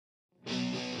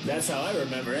That's how I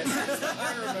remember it.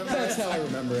 That's how I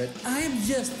remember it. I'm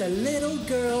just a little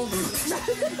girl.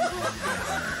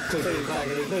 Clickety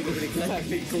clackety, clickety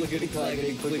clackety, clickety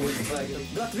clackety, clickety clackety.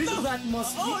 Got rid of that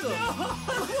mosquito.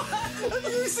 Have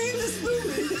you seen this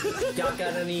movie? Got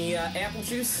any apple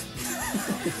juice?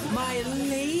 My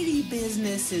lady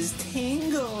business is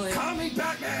tingling. Call me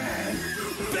Batman!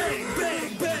 Bang,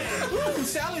 bang, bang! Ooh,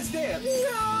 Sally's dead.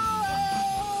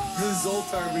 The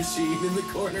Zoltar machine in the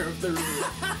corner of the room.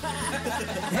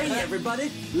 Hey everybody,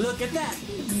 look at that.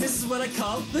 This is what I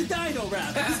call the Dino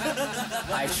Rap.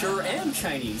 I sure am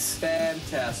Chinese.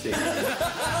 Fantastic.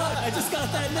 I just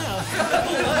got that now.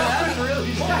 That's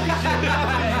really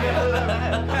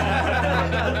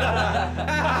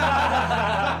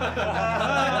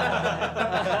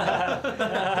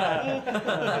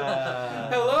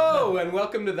Hello and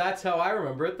welcome to That's How I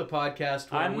Remember It, the podcast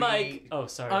where I'm Mike. Oh,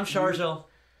 sorry. I'm Sharjal.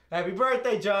 Happy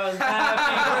birthday, John!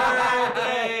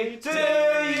 Happy birthday to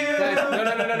you!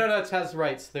 No, it has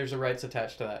rights. There's a rights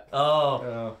attached to that.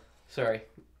 Oh. Sorry.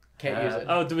 Can't use it.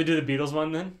 Oh, do we do the Beatles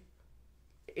one then?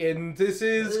 And this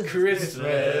is Christmas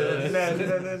and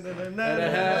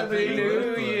a Happy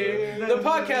New Year. The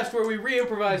podcast where we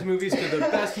re-improvise movies to the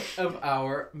best of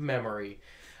our memory.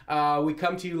 We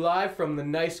come to you live from the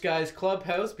Nice Guys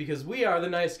Clubhouse because we are the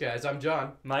Nice Guys. I'm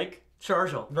John. Mike?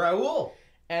 Sharjal. Raul!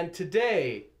 And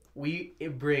today we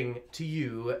bring to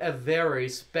you a very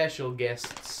special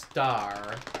guest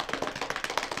star.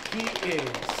 He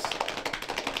is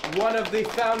one of the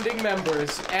founding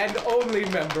members and only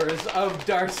members of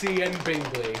Darcy and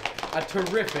Bingley, a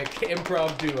terrific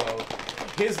improv duo.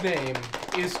 His name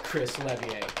is Chris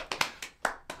Leveille.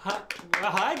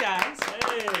 Hi guys.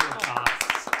 Hey.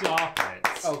 Stop it.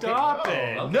 Okay. Stop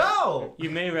it. No!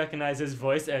 You may recognize his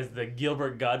voice as the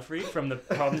Gilbert Gottfried from the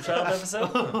Problem Child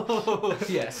episode.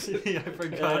 Yes. Yeah, I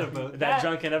forgot about that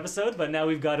drunken episode, but now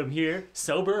we've got him here,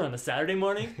 sober on a Saturday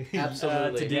morning,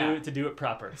 Absolutely. to do it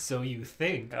proper. So you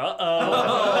think?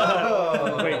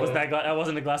 Uh-oh. Wait, that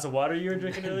wasn't a glass of water you were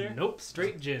drinking earlier? Nope,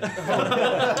 straight gin.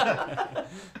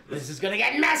 This is gonna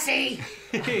get messy.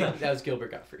 That was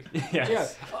Gilbert Gottfried. Yes. Yeah.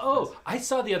 Oh, I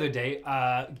saw the other day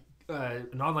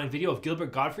an online video of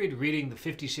Gilbert Gottfried reading the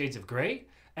 50 Shades of Grey,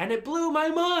 and it blew my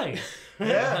mind.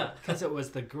 Yeah. Because it was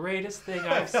the greatest thing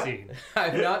I've seen.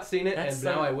 I've not seen it, That's and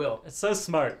so- now I will. It's so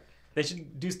smart. They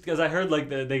should do, because I heard like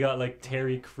they got like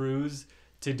Terry Crews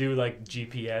to do like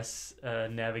GPS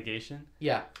navigation.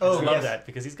 Yeah. I Oh, just love yes. that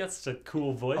because he's got such a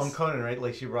cool voice. On Conan, right?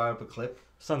 Like she brought up a clip.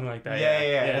 Something like that.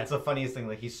 Yeah. It's the funniest thing.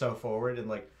 Like he's so forward and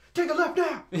like, take a left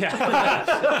now! Yeah.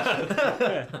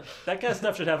 Yeah. That kind of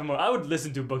stuff should happen more. I would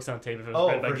listen to books on tape if it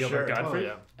was read by for Gilbert sure. Gottfried.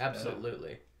 Oh,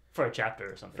 Absolutely. For a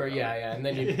chapter or something. And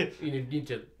then you need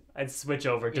to. I'd switch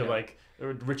over to Yeah. like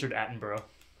Richard Attenborough.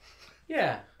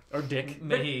 Yeah. Or Dick.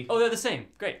 Maybe. Oh, they're the same.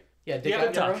 Great. Yeah. Dick Yeah,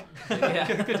 Attenborough.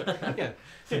 Yeah. Yeah.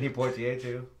 Sidney Poitier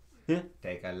too. Yeah.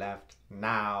 Take a left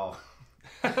now.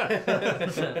 I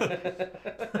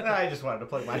just wanted to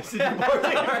play my Sidney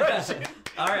Poitier impression.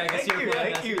 All right, I guess Thank you,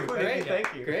 thank you, Great.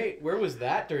 thank you. Great. Where was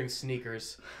that during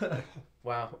Sneakers?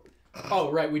 Wow.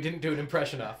 Oh, right. We didn't do an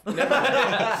impression of. Never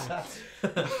mind.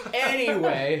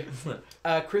 Anyway,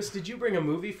 Chris, did you bring a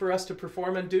movie for us to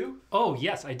perform and do? Oh,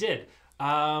 yes, I did.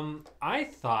 I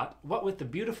thought, what with the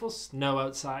beautiful snow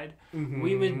outside,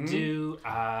 we would do...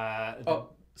 Oh,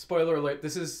 spoiler alert.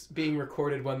 This is being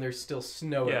recorded when there's still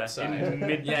snow Yeah, outside. in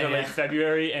mid to Yeah. late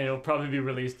February, and it'll probably be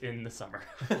released in the summer.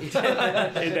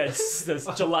 That's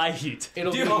July heat.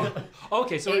 It'll be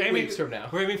Okay, so 8 weeks from now.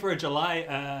 We're aiming for a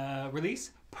July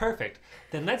release? Perfect.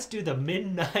 Then let's do the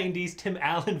mid-90s Tim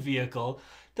Allen vehicle,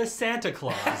 the Santa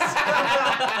Claus.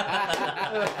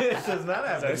 This does not A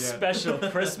happen yet. special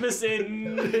Christmas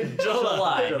in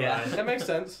July. Yeah. That makes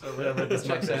sense. Whatever this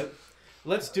Checks month is. out.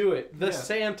 Let's do it. The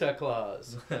Santa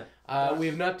Claus. We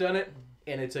have not done it,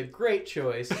 and it's a great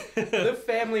choice. The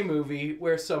family movie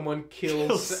where someone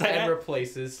kills Santa. and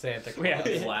replaces Santa Claus.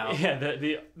 Yeah, Wow. Yeah,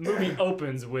 the movie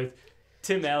opens with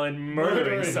Tim Allen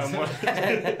murdering someone.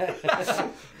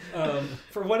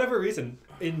 For whatever reason,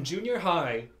 in junior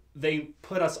high, they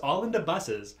put us all into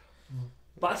buses,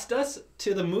 bussed us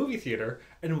to the movie theater,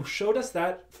 and showed us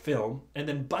that film, and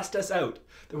then bussed us out.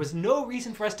 There was no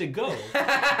reason for us to go,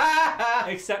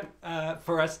 except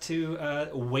for us to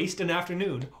waste an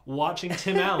afternoon watching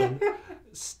Tim Allen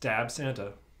stab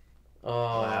Santa.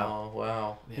 Oh,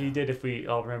 wow. He did, if we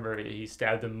all remember, he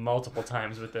stabbed him multiple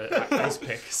times with the ice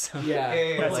pick. So. Yeah.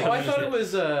 Yeah, Oh, like- I thought it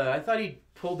was. I thought he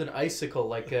pulled an icicle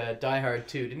like Die Hard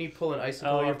 2. Didn't he pull an icicle?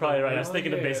 Oh, you're off probably the right. I was rail?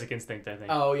 thinking of yeah. Basic Instinct, I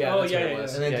think. Oh yeah, Oh, that's yeah, what it yeah,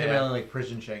 was. And then yeah, Tim yeah. Allen like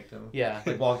prison shanked him. Yeah.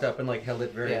 Like walked up and like held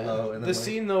it very Yeah. low. And The then,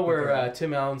 scene though where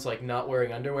Tim Allen's like not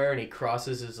wearing underwear and he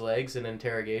crosses his legs in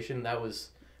interrogation, that was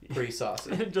pretty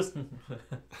saucy. It just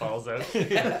falls out.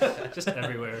 Just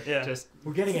everywhere. Yeah. Just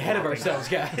We're getting ahead of ourselves,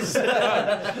 guys.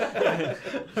 Are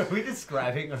we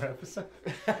describing our episode?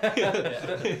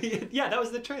 yeah, that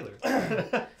was the trailer.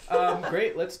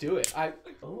 Great, let's do it.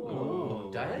 Ooh,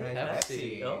 Diet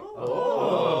Pepsi.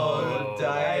 Oh,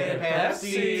 Diet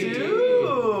Pepsi Pepsi.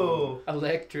 too.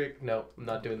 Electric. No, I'm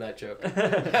not doing that joke.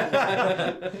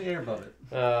 You're above it.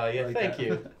 Yeah, Like thank that.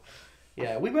 you.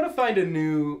 Yeah, we gotta find a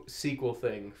new sequel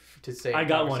thing to say. I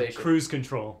got one. conversation. Cruise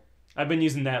Control. I've been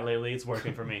using that lately. It's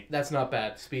working for me. That's not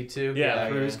bad. Speed 2. Yeah.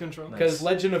 Cruise control. Because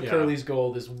Legend of Yeah. Curly's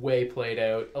Gold is way played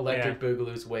out. Electric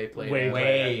Boogaloo's way played Way out.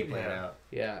 Way played out.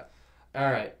 Yeah.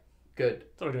 All right. Good.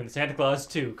 So we're doing Santa Claus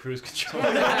 2, Cruise Control.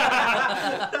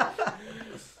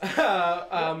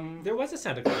 There was a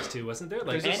Santa Claus too, wasn't there?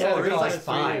 Like There's a Santa Santa Claus Claus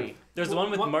 5. 3. There's the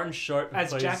one with What- Martin Short. Who as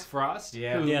plays- Jack Frost,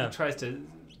 Yeah. who Yeah. tries to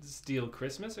steal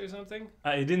Christmas or something.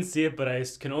 I didn't see it, but I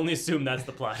can only assume that's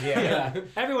the plot. Yeah.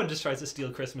 Everyone just tries to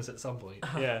steal Christmas at some point.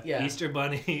 Yeah. Yeah. Easter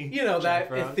Bunny. You know, Jack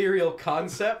that Frost. ethereal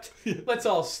concept. Let's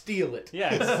all steal it.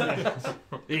 Yeah.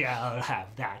 Yeah, I'll have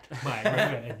that. My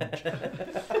revenge.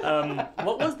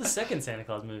 What was the second Santa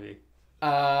Claus movie?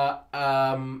 I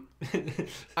think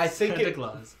Santa it.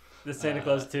 Claus. The Santa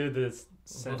Claus 2, the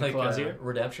Santa Claus here.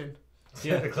 Redemption.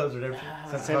 Santa Claus Redemption.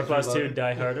 Santa Claus 2, Reloaded.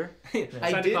 Die Harder. I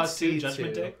Santa did Claus 2, see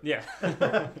Judgment 2. Day. Yeah.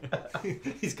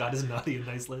 He's got his naughty and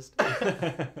nice list.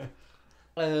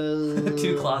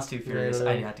 2 Claus, 2 Furious. Yeah.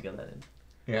 I had to get that in.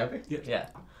 You happy? Yeah.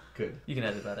 Good. You can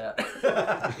edit that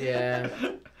out. Yeah.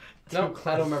 No,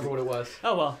 I don't remember what it was.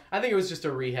 Oh, well. I think it was just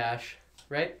a rehash,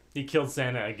 right? He killed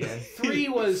Santa again. 3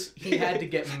 was he had to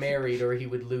get married or he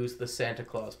would lose the Santa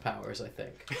Claus powers, I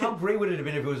think. How great would it have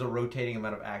been if it was a rotating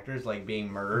amount of actors like being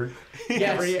murdered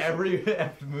Yes. every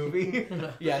movie?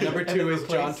 Yeah, number And 2 then is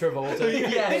John replace- Travolta. Yeah,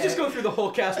 They yeah. just go through the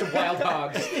whole cast of Wild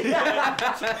Hogs.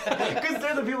 Because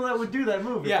they're the people that would do that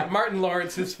movie. Yeah, Martin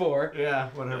Lawrence is 4. Yeah,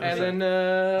 100%. And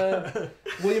then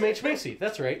William H. Macy.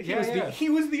 That's right. He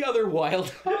was the other Wild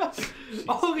Hog.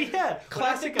 Oh yeah,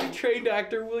 Classically trained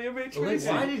actor William H. Like, Macy.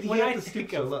 why did he When have I to stoop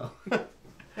think so of- low?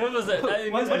 What was it?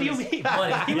 What do you mean?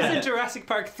 Money. He was Yeah. in Jurassic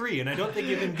Park 3, and I don't think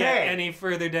you can get Hey. any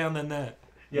further down than that.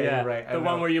 Yeah, you're right. I The know.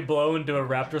 one where you blow into a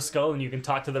raptor skull and you can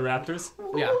talk to the raptors.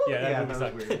 Yeah. Yeah, that Yeah, movie that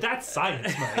sucked. was weird. That's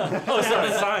science, Mike. Oh, sorry.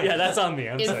 That's science. Yeah, that's on me.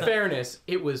 I'm In sorry. fairness,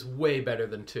 it was way better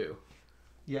than 2.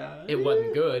 Yeah. It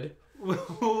wasn't good.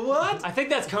 What? I think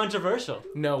that's controversial.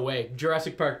 No way.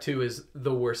 Jurassic Park 2 is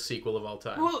the worst sequel of all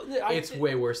time. Well, It's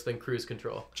way worse than Cruise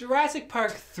Control. Jurassic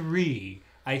Park 3,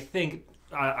 I think,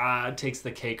 takes the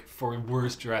cake for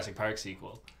worst Jurassic Park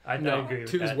sequel. I No, agree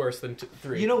with 2 is that. worse than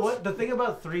 3. You know what? The thing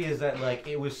about 3 is that like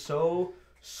it was so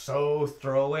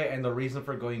throwaway, and the reason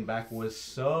for going back was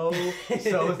so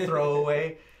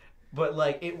throwaway. But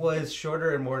like it was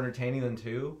shorter and more entertaining than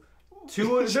 2. 2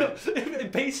 was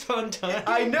Based on time.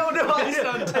 I know, I Based know.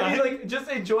 on I time. mean, like just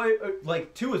enjoy.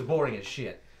 Like 2 is boring as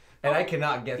shit, and I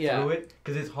cannot get Yeah. through it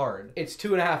because it's hard. It's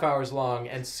 2.5 hours long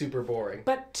and super boring.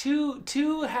 But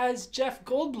two has Jeff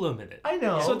Goldblum in it. I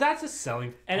know. So that's a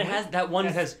selling And it point. has that one.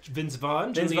 It has Vince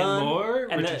Vaughn, Vince Julianne Vaughn, Moore,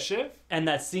 and Richard that- Schiff. And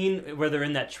that scene where they're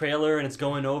in that trailer and it's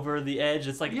going over the edge.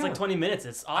 It's like Yeah. 20 minutes.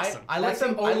 It's awesome. I like That's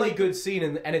them. the I only like good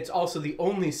scene, and it's also the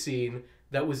only scene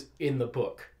that was in the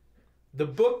book. The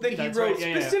book that he That's wrote right, yeah,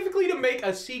 yeah. specifically to make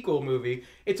a sequel movie.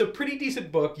 It's a pretty decent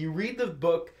book. You read the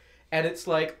book, and it's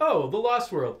like, oh, The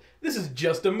Lost World. This is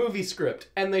just a movie script.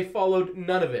 And they followed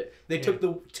none of it. They took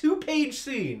the 2-page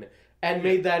scene and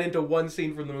made that into one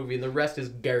scene from the movie, and the rest is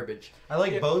garbage. I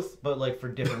like both, but like for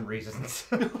different reasons.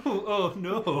 Oh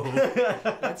no,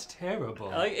 that's terrible.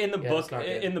 Like in the Yeah, book, it's not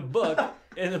good. in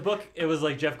the book, it was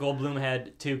like Jeff Goldblum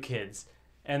had 2 kids,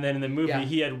 and then in the movie Yeah.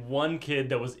 he had one kid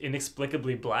that was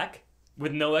inexplicably black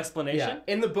with no explanation.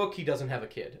 Yeah. In the book, he doesn't have a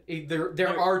kid.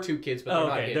 There are 2 kids, but Oh, they're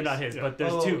not okay, his. they're not his, but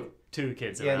there's Oh. two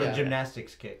kids. Yeah, around. the Yeah.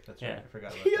 gymnastics kick. That's right. Yeah. I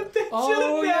forgot about Yeah, that. that's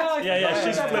Oh, yeah, I Yeah, forgot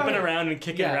she's about flipping that. around and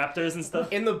kicking Yeah. raptors and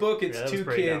stuff. In the book, it's Yeah, that was 2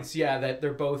 pretty kids, that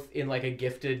they're both in like a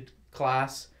gifted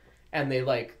class, and they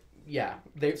like, they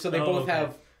Oh, both okay.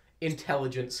 have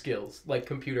intelligent skills like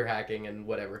computer hacking and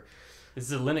whatever. This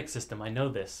is a Linux system. I know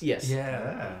this. Yes,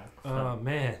 Yeah. Oh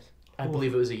man. I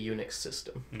believe it was a Unix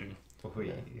system. Oh,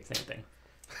 yeah. Same thing.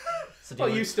 So do Well,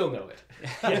 you you still know it.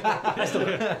 I still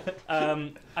do.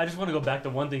 I just want to go back to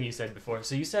one thing you said before.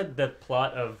 So you said the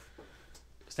plot of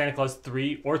Santa Claus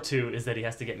 3 or 2 is that he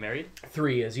has to get married.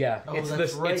 3 is, yeah. Oh, it's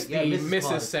that's right. It's Yeah, the Mrs.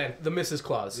 Claus. The Mrs.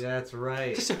 Claus. Yeah, that's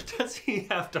right. So does he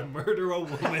have to murder a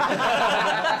woman?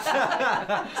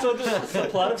 So the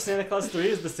plot of Santa Claus 3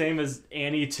 is the same as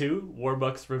Annie 2,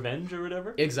 Warbucks Revenge or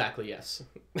whatever? Exactly, yes.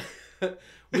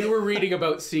 We were reading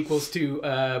about sequels to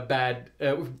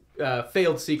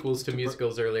failed sequels to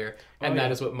musicals earlier, and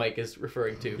that is what Mike is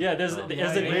referring to. Yeah, there's an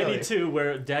really? Annie 2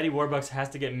 where Daddy Warbucks has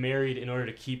to get married in order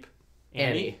to keep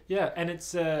Annie. Yeah, and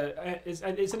it's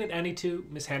isn't it Annie 2,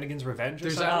 Miss Hannigan's Revenge? Or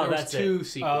There's something? that's 2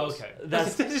 sequels. Oh, okay.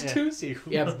 There's Two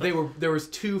sequels. Yeah, there was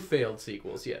 2 failed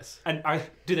sequels, yes. And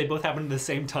do they both happen in the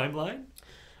same timeline?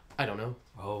 I don't know.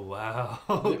 Oh wow,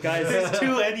 Guys, there's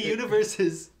 2 Annie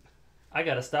universes. I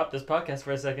gotta stop this podcast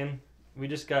for a second. We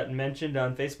just got mentioned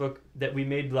on Facebook that we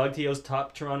made Blogtio's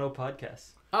top Toronto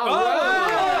podcast. Oh,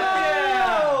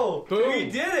 Boom.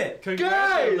 we did it!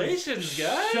 Congratulations,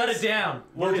 guys! Shut it down.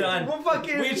 We're done. We'll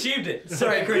fucking... We achieved it.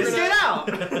 Sorry, Chris. Get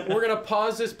out! We're going to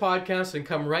pause this podcast and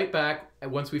come right back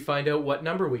once we find out what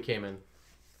number we came in.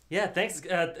 Yeah, thanks.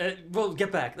 We'll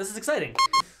get back. This is exciting.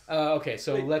 Okay,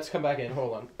 so let's come back in.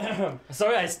 Hold on.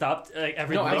 Sorry I stopped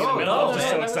everything in the No, middle. I was just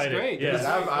so that was excited. great. Yeah.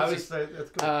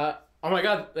 That's cool. Oh my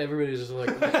god, everybody's just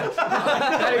like,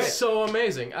 that is so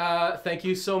amazing. Thank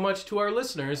you so much to our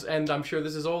listeners, and I'm sure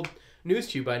this is old news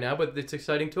to you by now, but it's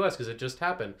exciting to us because it just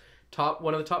happened.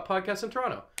 One of the top podcasts in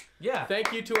Toronto. Yeah.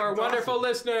 Thank you to our wonderful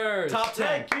listeners. Top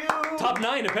 10. Thank you! Top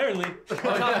 9, apparently. Top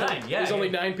 9. Yeah. There's only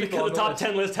 9 people Because on the top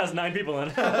 10 list has 9 people in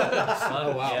it.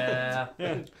 Oh wow.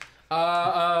 Yeah.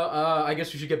 I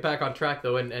guess we should get back on track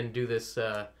though and do this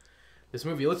this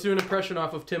movie. Let's do an impression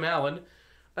off of Tim Allen.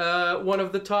 One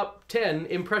of the top 10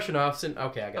 impression offs in...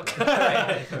 Okay, I got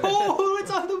that. Oh,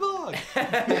 it's on the blog.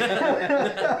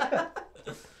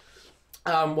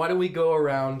 Why don't we go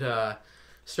around,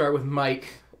 start with Mike,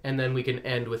 and then we can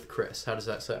end with Chris. How does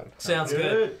that sound? Sounds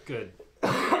good. Good.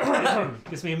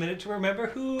 Gives me a minute to remember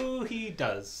who he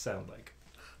does sound like.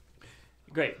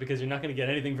 Great, because you're not going to get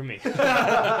anything from me.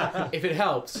 If it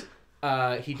helps,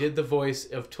 he did the voice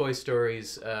of Toy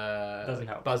Story's Doesn't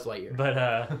help. Buzz Lightyear.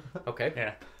 But, Okay.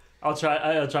 yeah. I'll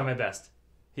try my best.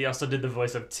 He also did the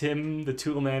voice of Tim the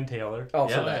Toolman Taylor,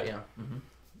 Also Yeah. that, yeah.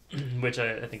 which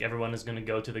I think everyone is going to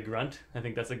go to the grunt. I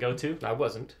think that's a go-to. I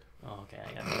wasn't. Oh, okay.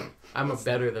 I got it. I'm a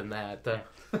better than that.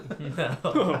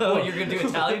 Oh, you're going to do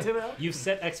Italian to that? You've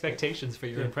set expectations for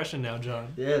your impression now,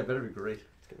 John. Yeah, it better be great.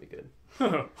 It's going to be good.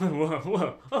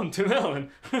 Whoa, I'm Tim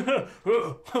Allen.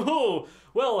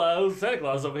 Well, Santa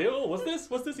Claus over here. Oh, what's this?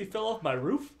 He fell off my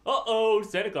roof. Uh-oh,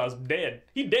 Santa Claus dead.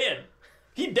 He dead,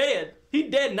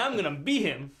 and I'm gonna be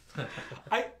him.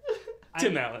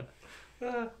 Tim Allen.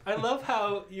 I love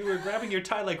how you were grabbing your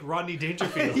tie like Rodney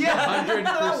Dangerfield. Yeah, 100%.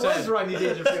 that was Rodney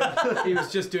Dangerfield. He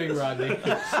was just doing Rodney.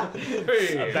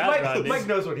 Hey. Bad Rodney. Mike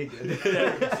knows what he did.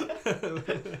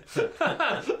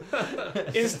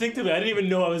 Instinctively, I didn't even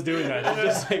know I was doing that. It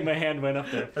just like my hand went up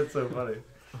there. That's so funny.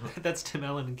 That's Tim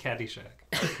Allen in Caddyshack.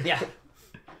 Yeah.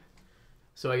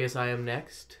 So I guess I am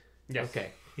next? Yes.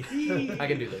 Okay. I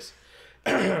can do this.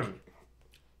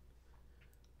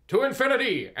 To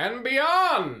infinity and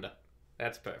beyond!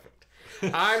 That's perfect.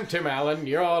 I'm Tim Allen.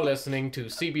 You're listening to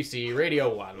CBC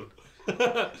Radio 1.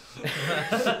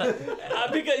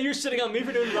 Because you're shitting on me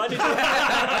for doing Rodney.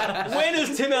 When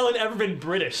has Tim Allen ever been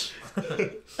British?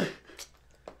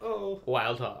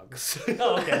 Wild Hogs.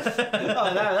 Oh, okay.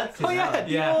 That's Oh yeah, the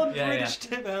Yeah, old yeah, British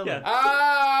Tim Allen. Yeah.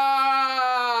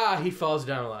 He falls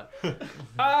down a lot.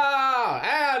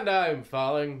 And I'm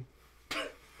falling.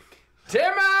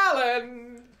 Tim Allen!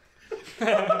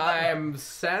 I'm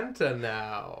Santa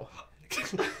now.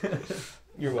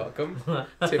 You're welcome.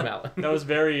 Tim Allen. That was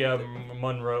very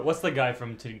Monroe. What's the guy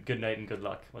from Good Night and Good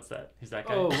Luck? What's that? He's that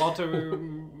guy. Oh, Walter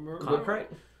Cronkite?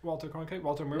 Walter Cronkite?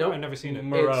 Walter Murrow? Nope. I've never seen it.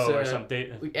 Moreau It's, or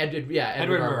something. Edward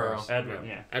Murrow. Murrow. Edward,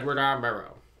 yeah. Edward R.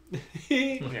 Murrow.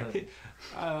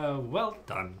 Well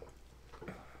done.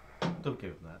 Don't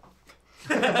give him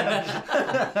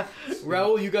that.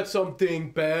 Raoul, you got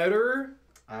something better?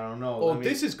 I don't know. Oh,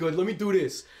 this is good. Let me do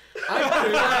this. I'm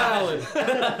Tim Allen.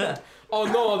 Oh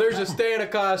no, there's a Santa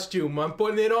costume. I'm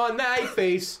putting it on my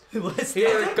face.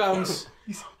 Here it comes.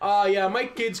 Yeah, my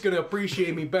kid's gonna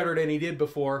appreciate me better than he did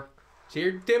before.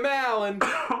 Here, Tim Allen.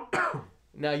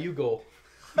 Now you go.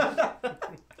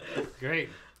 Great.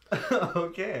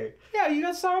 Okay. Yeah, you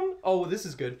got some? Oh, this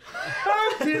is good.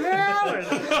 I'm Tim Allen.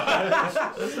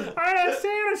 I got a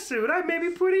Santa suit. I maybe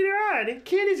put it on. And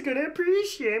kid is gonna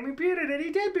appreciate me better than he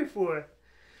did before.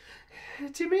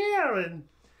 Tim Allen.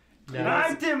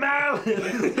 I'm Tim Allen.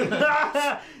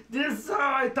 This is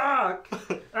how I talk.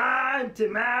 I'm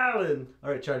Tim Allen. All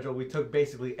right, Charger. We took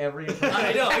basically every.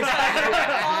 I know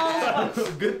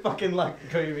exactly. Good fucking luck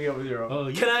coming up with your own.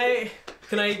 Oh, Can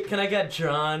I get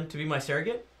John to be my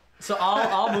surrogate? So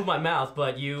I'll move my mouth,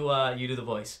 but you do the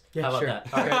voice. Yeah, How about sure. that?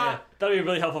 Okay, yeah. That'd be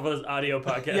really helpful for this audio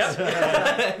podcast.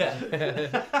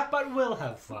 but we'll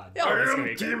have fun. Oh, That's I'm gonna be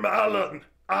good. Tim Allen.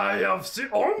 I have seen.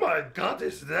 Oh my God!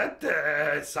 Is that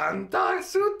Santa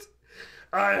suit?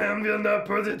 I am gonna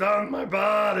put it on my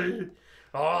body.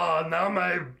 Oh, now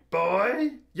my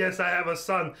boy. Yes, I have a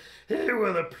son. He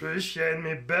will appreciate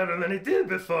me better than he did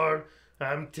before.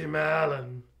 I'm Tim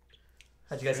Allen.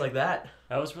 How'd you guys like that?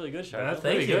 That was really good, Charlotte. That's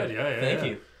Thank pretty you. good. Yeah, Thank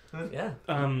you. Yeah,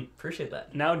 appreciate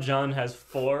that. Now John has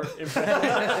 4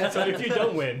 impressions. So if you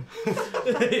don't win,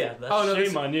 Yeah. That's, Oh no, Shame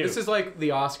this, on you. this is like the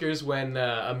Oscars when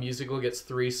a musical gets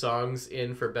 3 songs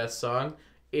in for best song.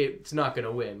 It's not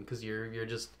gonna win because you're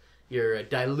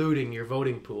diluting your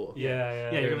voting pool.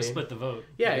 Yeah, you're gonna split the vote.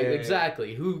 Yeah,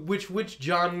 exactly. Which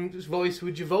John's voice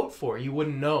would you vote for? You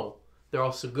wouldn't know. They're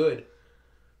all so good.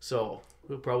 So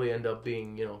we'll probably end up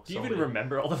being, do you even somebody.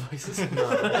 remember all the voices?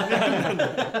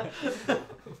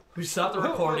 we stop the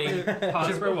recording.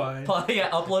 Pause for one. Yeah,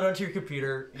 upload onto your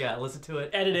computer. Yeah, listen to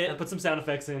it. Edit it, put some sound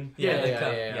effects in. Yeah,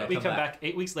 Yeah. We come back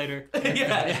 8 weeks later.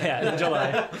 Yeah. Yeah, in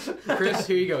July. Chris,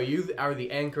 here you go. You are the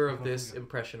anchor of this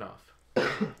impression off.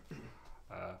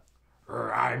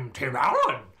 I'm Tim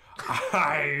Allen.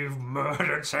 I've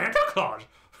murdered Santa Claus.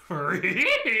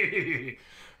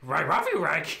 Right off you,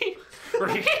 Ranky.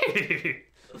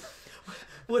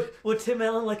 Would Tim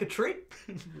Allen like a treat?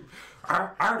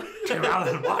 Tim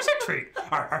Allen was a treat.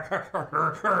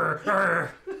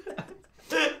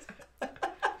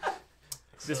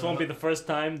 This won't be the first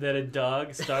time that a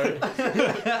dog starred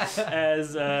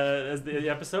as the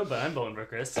episode, but I'm voting for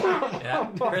Chris. Yeah.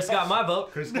 Chris got my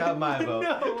vote. Chris got my vote.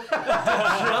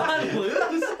 John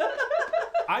lose.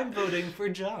 I'm voting for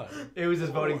John. It was his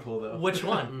voting pool, though. Which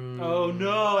one? Oh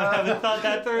no, I haven't thought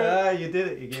that through. You did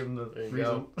it. You gave him the There you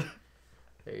reason. go.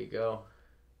 There you go.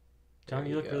 John,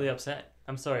 you look go. really upset.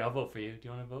 I'm sorry, I'll vote for you. Do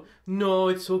you want to vote? No,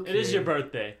 it's okay. It is your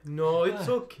birthday. No, it's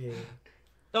okay.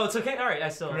 Oh, it's okay. All right, I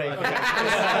still. Great.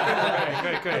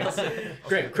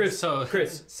 Great, Chris. So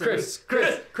Chris.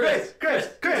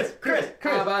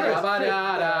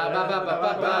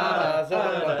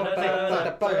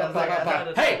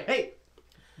 Hey!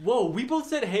 Whoa, we both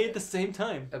said hey at the same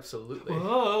time. Absolutely.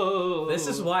 Whoa. This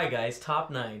is why, guys.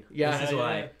 Top 9. Yeah. This is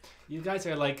why. You guys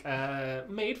are like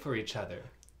made for each other.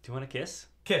 Do you want to kiss?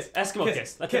 Kiss. Eskimo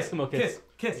kiss. Let's Eskimo kiss.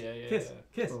 Kiss. Yeah, yeah, Kiss.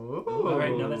 yeah. Kiss. All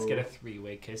right, now let's get a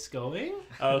 3-way kiss going.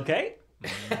 Okay.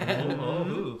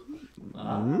 Ooh.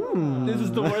 This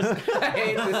is the worst. I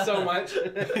hate this so much.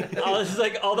 This is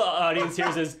like all the audience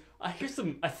hears is, I hear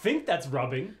some, I think that's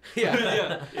rubbing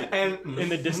Yeah. And in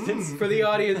the distance. For the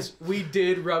audience, we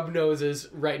did rub noses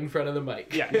right in front of the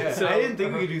mic. Yeah. so I didn't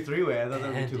think we could do 3-way. I thought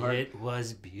that would be too hard. It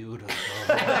was beautiful.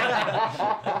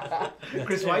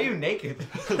 Chris, why are you naked?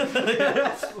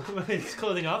 It's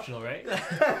clothing optional, right?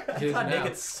 Dude, I now. make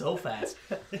it so fast.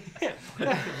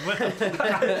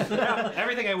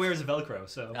 Everything I wear is Velcro,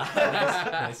 so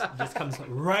Nice. it just comes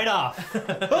right off.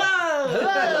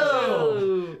 Whoa!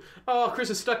 Oh, Chris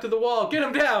is stuck to the wall. Get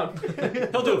him down.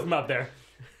 He'll do it from up there.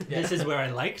 This is where I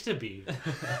like to be.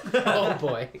 Oh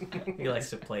boy. He likes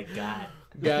to play God.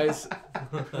 Guys,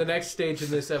 the next stage in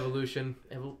this evolution.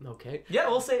 Okay. Yeah,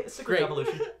 we'll say it's a great Great.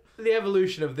 evolution. The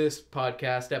evolution of this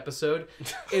podcast episode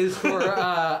is for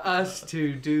us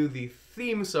to do the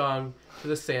theme song for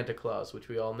the Santa Claus, which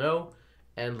we all know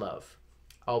and love.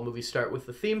 All movies start with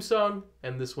the theme song,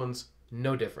 and this one's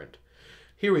no different.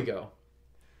 Here we go.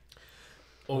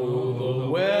 Oh, the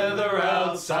weather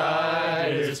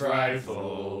outside is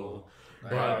frightful,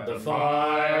 but the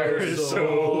fire is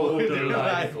so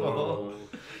delightful.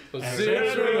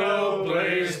 Since we no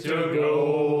place to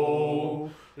go,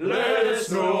 let it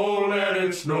snow, let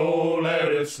it snow, let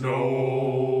it snow.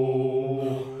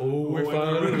 Oh, we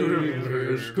finally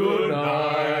wish good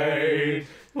night,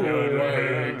 and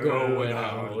we're going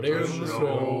out in the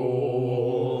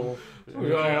snow.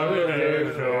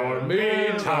 Gotta hold me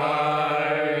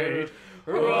tight,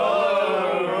 run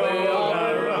away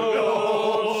on the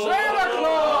road, Santa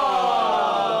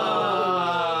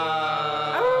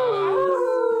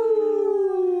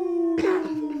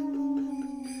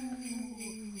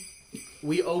Claus!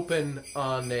 We open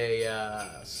on a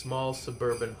small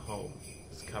suburban home.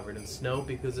 It's covered in snow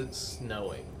because it's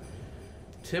snowing.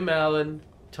 Tim Allen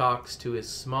talks to his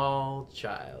small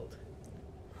child.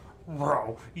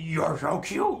 Bro, you're so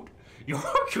cute. You're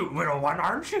a cute little one,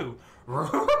 aren't you?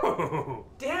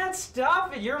 Dad,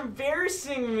 stop it! You're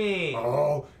embarrassing me.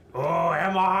 Oh,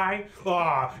 am I?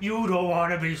 You don't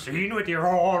want to be seen with your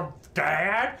old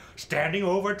dad standing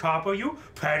over top of you,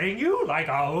 petting you like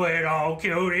a little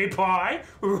cutie pie?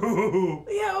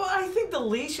 Yeah, well, I think the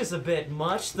leash is a bit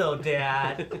much, though,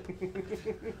 Dad.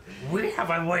 We have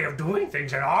a way of doing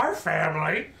things in our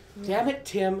family. Damn it,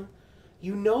 Tim.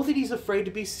 You know that he's afraid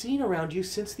to be seen around you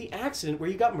since the accident where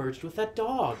you got merged with that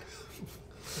dog.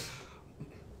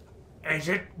 Is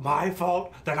it my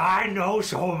fault that I know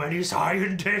so many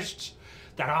scientists?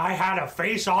 That I had a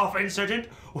face-off incident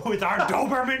with our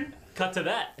Doberman? Cut to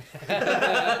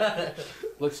that.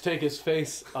 Let's take his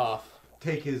face off.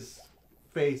 Take his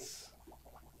face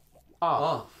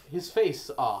Off. His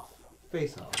face off.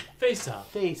 face off. Face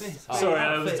off. Face off.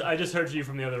 Sorry, I just heard you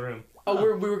from the other room.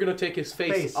 Oh, we were gonna take his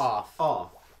face off.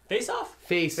 Off. Face off?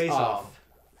 Face Face off. off.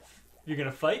 You're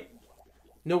gonna fight?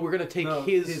 No, we're gonna take No,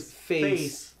 his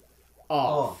face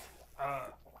off.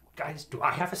 Guys, do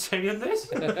I have a say in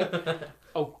this?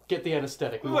 Oh, get the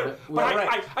anesthetic. But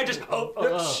I just...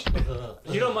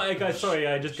 You don't mind, guys, sorry,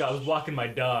 I was walking my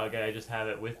dog and I just have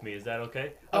it with me. Is that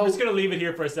okay? I'm Oh. just gonna leave it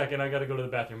here for a second. I gotta go to the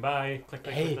bathroom. Bye. Click,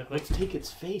 click, Hey, click, click, click. let's take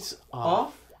its face off.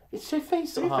 Off? It's your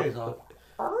face Take off. face off.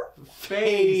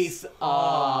 Face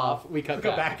off. We cut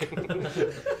Go back.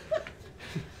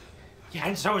 Yeah,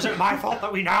 and so is it my fault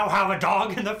that we now have a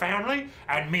dog in the family?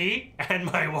 And me, and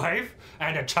my wife,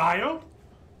 and a child?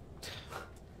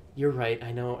 You're right.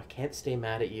 I know. I can't stay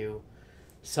mad at you.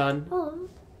 Son,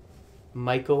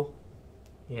 Michael,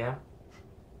 Yeah?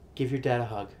 give your dad a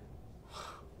hug.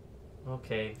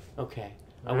 Okay. Okay.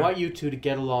 I Alright. want you two to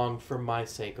get along for my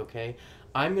sake, okay?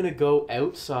 I'm going to go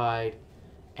outside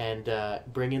and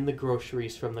bring in the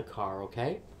groceries from the car,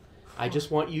 okay? I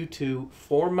just want you two,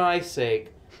 for my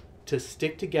sake, to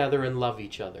stick together and love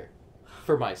each other.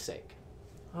 For my sake.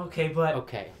 Okay, but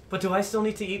Okay. but do I still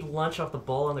need to eat lunch off the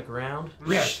bowl on the ground?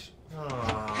 Yes.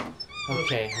 Aw.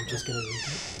 Okay, I'm just gonna read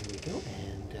it. Here we go.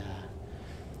 And,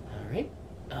 alright.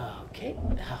 Okay.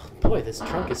 Oh, boy, this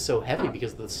trunk is so heavy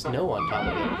because of the snow on top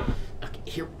of it. Okay,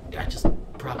 here, I just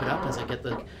prop it up as I get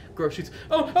the groceries.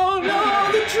 Oh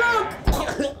no, the trunk!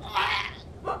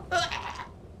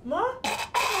 Mom?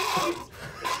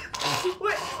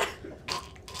 Wait.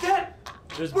 Dad,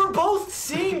 There's- we're both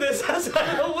seeing this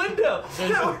outside the window.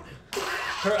 No.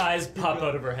 Her eyes pop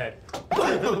out of her head.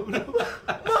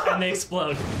 And they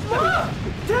explode. Mom!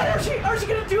 Dad, are she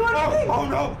gonna do anything? Oh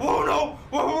no! Oh no!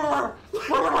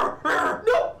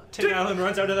 No! Tim Allen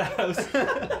runs out of the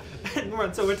house and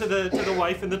runs over to the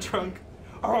wife in the trunk.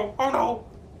 Oh no!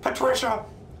 Patricia!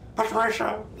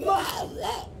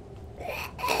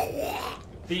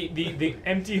 The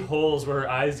empty holes where her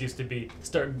eyes used to be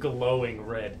start glowing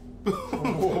red.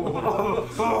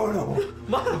 Oh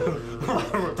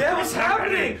no! Dad, what's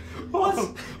happening? What's...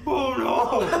 Oh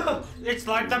no! It's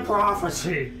like the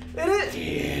prophecy. It is...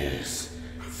 Yes,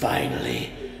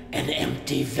 finally, an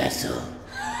empty vessel.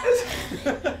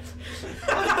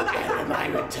 And my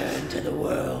return to the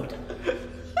world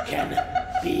can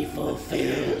be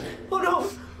fulfilled. Oh no!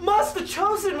 Moss, the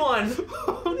chosen one!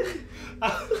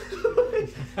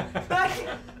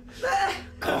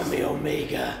 Call me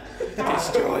Omega,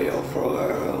 destroy of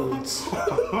worlds.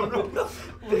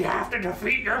 We have to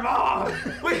defeat your mom.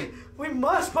 We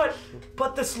must,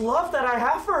 but this love that I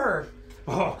have for her.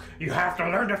 Oh, you have to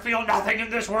learn to feel nothing in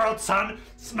this world, son.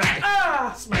 Smack!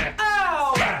 Ah! Smack!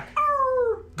 Ow! Smack!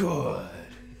 Arr! Good.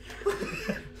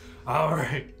 All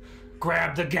right,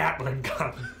 grab the Gatling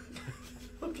gun.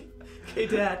 Okay,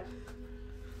 Dad.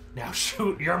 Now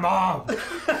shoot your mom.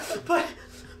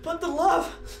 But the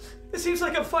love. It seems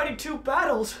like I'm fighting two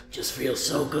battles. Just feels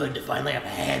so good to finally have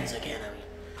hands again.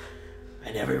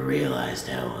 I never realized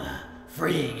how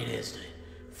freeing it is to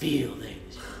feel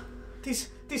things.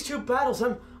 These two battles.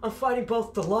 I'm fighting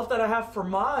both the love that I have for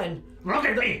mine. Look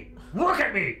at me. Look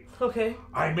at me. Okay.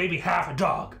 I may be half a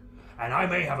dog, and I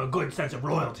may have a good sense of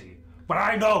loyalty, but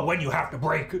I know when you have to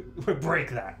break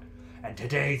that. And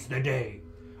today's the day.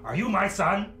 Are you my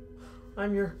son?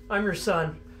 I'm your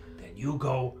son. Then you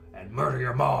go and murder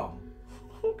your mom.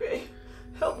 Okay.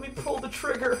 Help me pull the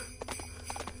trigger.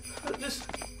 Just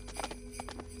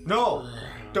No!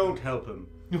 Don't help him.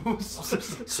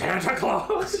 Santa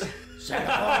Claus. Santa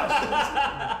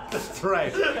Claus! That's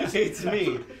right. It's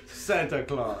me, Santa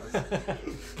Claus.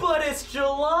 But it's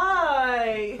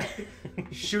July.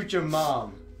 Shoot your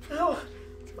mom. No.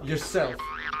 Yourself.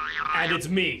 And it's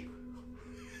me,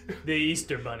 the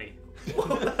Easter Bunny.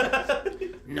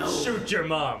 No, Shoot your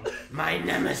mom. my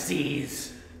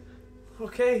nemesis.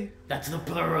 Okay. That's the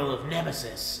plural of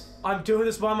nemesis. I'm doing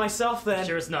this by myself then.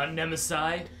 Sure it's not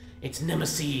Nemeside? It's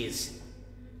Nemesis.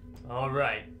 All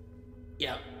right.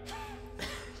 Yep.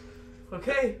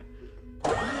 Okay.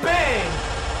 Bang!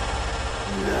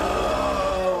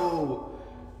 No!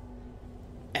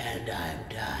 And I'm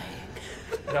dying.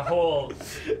 The hole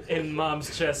in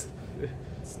Mom's chest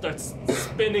starts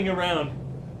spinning around.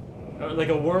 Like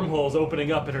a wormhole's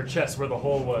opening up in her chest where the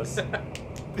hole was.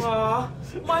 Aw,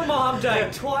 my mom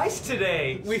died twice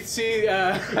today. We see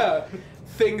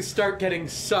things start getting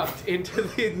sucked into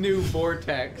the new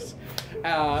vortex.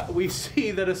 We see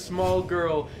that a small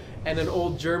girl and an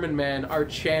old German man are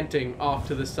chanting off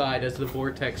to the side as the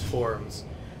vortex forms.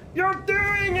 You're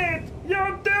doing it!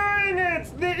 You're doing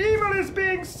it! The evil is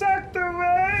being sucked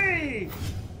away!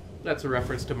 That's a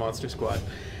reference to Monster Squad.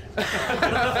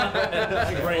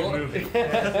 Great movie.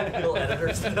 Little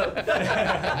editor stuff.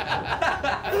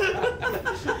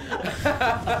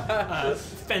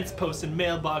 Fence posts and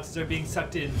mailboxes are being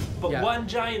sucked in, but Yeah. one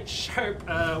giant sharp,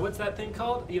 what's that thing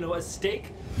called? You know, a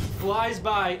stake, flies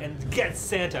by and gets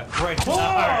Santa right in the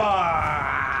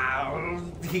heart.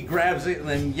 He grabs it and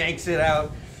then yanks it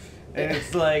out, and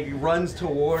it's like runs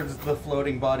towards the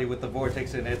floating body with the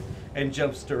vortex in it and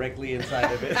jumps directly inside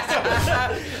of it.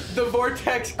 The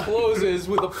vortex closes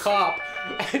with a pop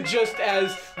just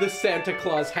as the Santa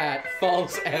Claus hat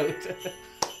falls out.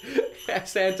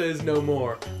 Santa is no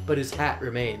more, but his hat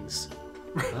remains.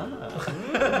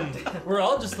 We're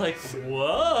all just like,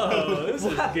 whoa, this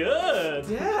is good.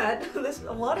 Dad,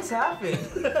 a lot has happened.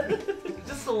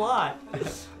 Just a lot.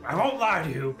 I won't lie to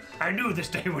you. I knew this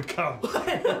day would come.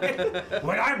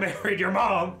 When I married your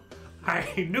mom, I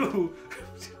knew.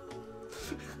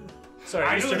 Sorry,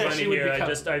 I knew Easter that Bunny she would here. become-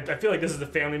 I feel like this is a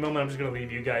family moment. I'm just gonna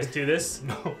leave you guys to this.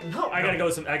 No. I gotta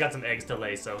go. I got some eggs to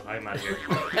lay, so I'm out of here.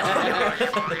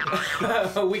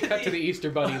 We cut to the Easter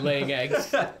Bunny laying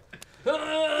eggs.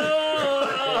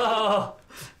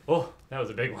 Oh, that was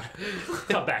a big one.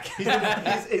 Cut back.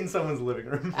 He's in someone's living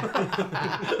room.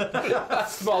 A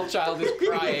small child is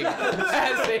crying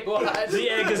as they watch. The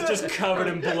egg is just covered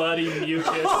in bloody mucus.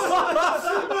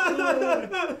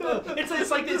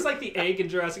 It's like the egg in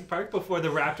Jurassic Park before the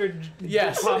raptor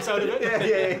Yes. pops out of it.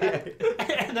 yeah.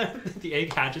 And then the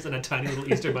egg hatches and a tiny little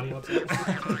Easter bunny pops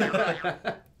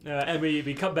out. And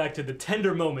we cut back to the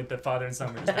tender moment that father and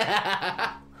son were just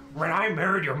having. When I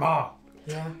married your mom,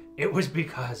 Yeah. it was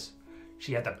because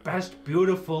she had the best,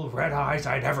 beautiful red eyes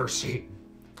I'd ever seen.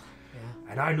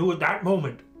 And I knew at that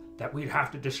moment that we'd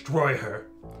have to destroy her.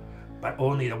 But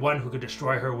only the one who could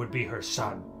destroy her would be her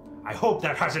son. I hope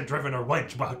that hasn't driven a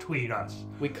wedge between us.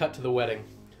 We cut to the wedding.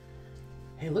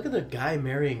 Hey, look at the guy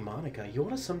marrying Monica. You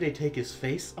want to someday take his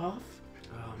face off?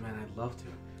 Oh man, I'd love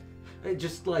to.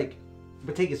 Just like,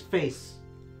 but take his face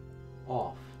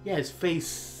off. Yeah, his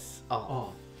face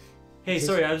off. Hey,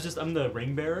 sorry, I'm the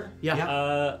ring bearer.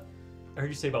 Yeah. I heard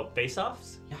you say about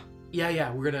face-offs.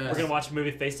 Yeah, we're gonna watch the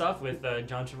movie Face Off with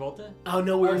John Travolta. Oh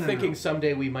no, we were no, thinking no.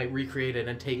 someday we might recreate it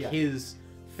and take his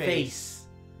face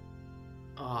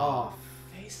off.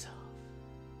 Face Off.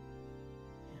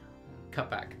 Cut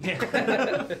back.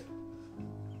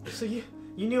 So you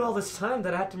knew all this time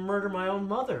that I had to murder my own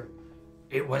mother.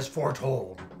 It was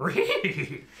foretold.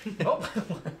 Oh,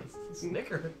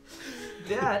 snicker.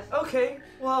 Dad, okay,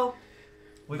 well,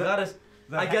 we gotta.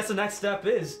 I guess the next step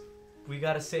is we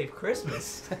gotta save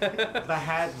Christmas.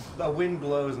 The wind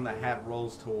blows and the hat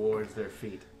rolls towards their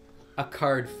feet. A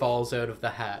card falls out of the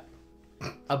hat.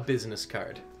 A business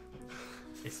card.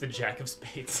 It's the Jack of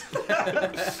Spades.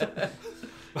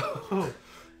 Oh,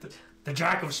 the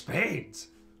Jack of Spades.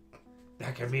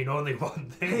 That can mean only one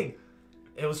thing.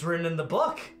 It was written in the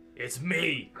book. It's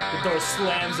me. The door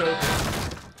slams open.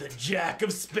 The Jack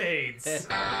of Spades.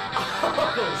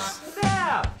 Oh,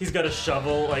 snap! He's got a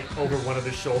shovel like over one of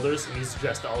his shoulders, and he's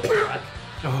dressed all in black.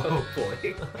 Oh,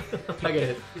 Boy. I get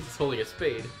it. He's holding a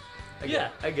spade. I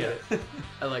get it.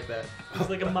 I like that. He's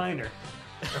like a miner.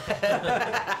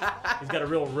 He's got a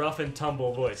real rough and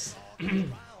tumble voice.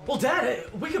 Well, Dad,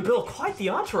 we could build quite the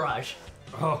entourage.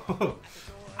 oh.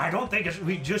 I don't think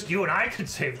just you and I could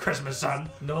save Christmas, son.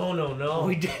 No.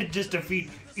 We did just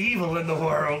defeat evil in the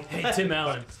world. Hey, Tim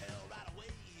Allen.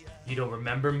 You don't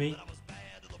remember me?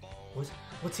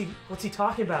 What's he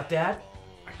talking about, Dad?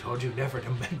 I told you never to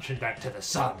mention that to the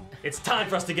son. It's time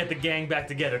for us to get the gang back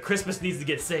together. Christmas needs to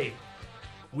get saved.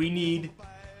 We need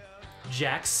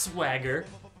Jack Swagger.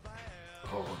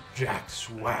 Oh, Jack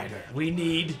Swagger. We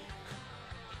need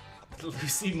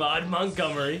Lucy Maud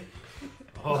Montgomery.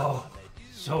 Oh,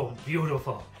 so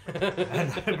beautiful.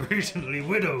 And I'm recently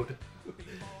widowed.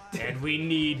 And we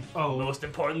need, most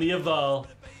importantly of all,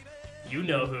 you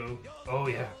know who. Oh,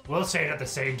 yeah. We'll say it at the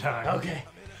same time. Okay.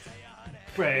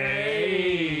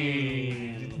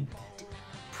 Praise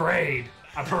parade.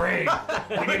 A parade.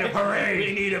 We need a parade.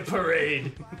 We need a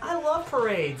parade. I love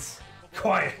parades.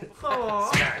 Quiet.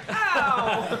 Oh, Smack.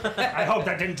 ow! I hope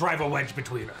that didn't drive a wedge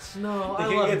between us. No, They I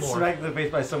can love get it more. smacked in the face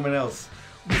by someone else.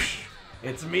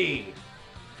 It's me,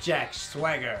 Jack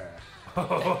Swagger.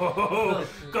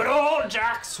 Good old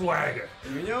Jack Swagger.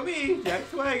 You know me, Jack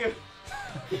Swagger.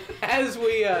 As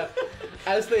we,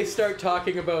 as they start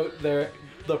talking about the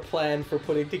plan for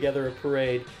putting together a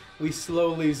parade, we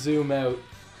slowly zoom out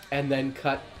and then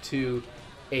cut to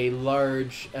a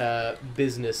large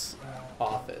business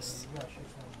office.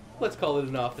 Let's call it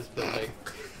an office building.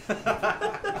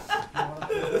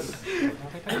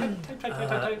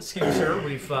 Excuse me,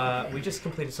 sir. We just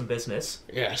completed some business.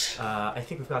 Yes. I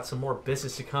think we've got some more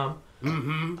business to come.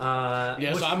 Mm-hmm.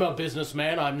 Yes, I'm a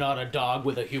businessman. I'm not a dog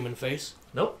with a human face.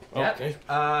 Nope. Okay.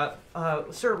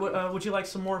 Sir, would you like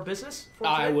some more business? For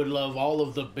I today? would love all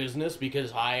of the business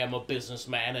because I am a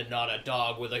businessman and not a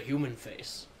dog with a human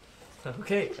face.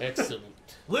 Okay. Excellent.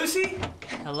 Lucy.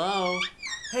 Hello.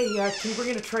 Hey, can you bring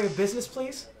in a tray of business,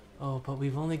 please? Oh, but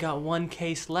we've only got one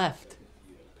case left.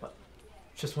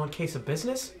 Just one case of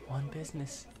business? One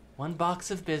business. One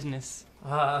box of business.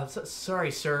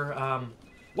 Sorry, sir.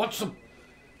 What's the...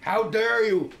 How dare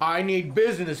you? I need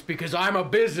business because I'm a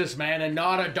businessman and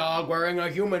not a dog wearing a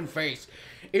human face.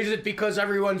 Is it because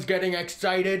everyone's getting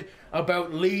excited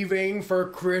about leaving for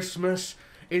Christmas?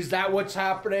 Is that what's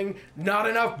happening? Not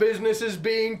enough business is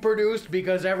being produced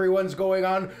because everyone's going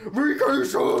on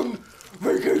vacation!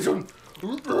 Vacation!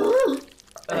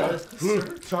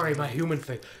 Sorry, my human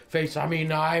face. I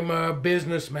mean, I'm a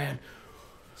businessman.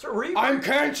 Sir, were you... I'm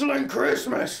canceling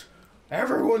Christmas.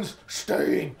 Everyone's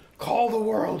staying. Call the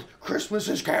world. Christmas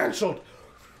is canceled.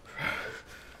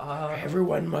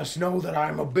 Everyone must know that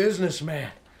I'm a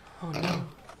businessman. Oh no.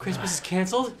 Christmas is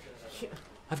canceled?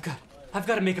 I've got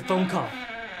to make a phone call.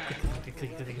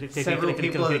 Several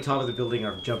people at the top of the building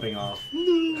are jumping off.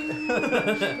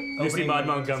 Lucy Maud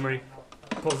Montgomery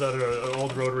pulls out her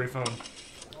old rotary phone.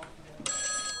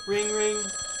 Ring ring.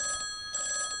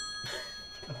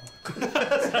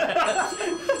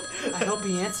 I hope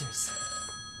he answers.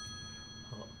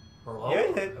 Hello?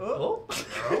 Yeah. Oh.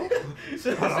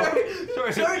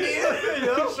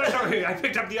 Sorry, I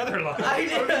picked up the other line.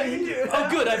 Oh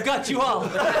good, I've got you all.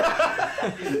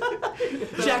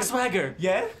 Jack Swagger,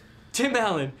 Yeah. Tim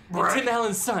Allen, and Tim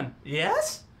Allen's son.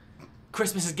 Yes?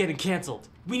 Christmas is getting canceled.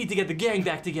 We need to get the gang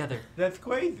back together. That's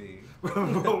crazy.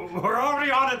 We're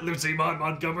already on it, Lucy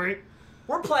Montgomery.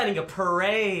 We're planning a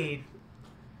parade.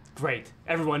 Great.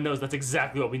 Everyone knows that's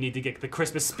exactly what we need to get the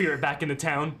Christmas spirit back in the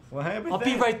town. What happened? I'll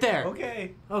be right there.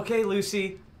 Okay. Okay,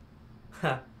 Lucy.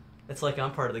 It's like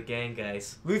I'm part of the gang,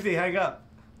 guys. Lucy, hang up.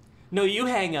 No, you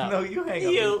hang up. No, you hang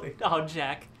up. You. Lucy. Oh,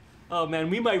 Jack. Oh man,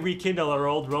 we might rekindle our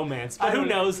old romance. But I who don't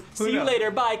know. knows? Who See you knows? later.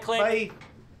 Bye, Clint. Bye.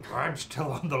 I'm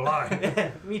still on the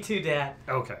line. Me too, Dad.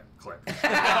 Okay, click.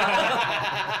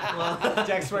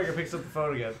 Jack Swagger picks up the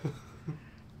phone again.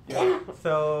 Yeah.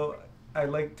 So, I'd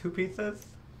like 2 pizzas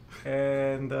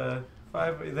and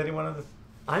 5. Is anyone on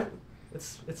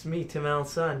this? It's me, Tim Allen's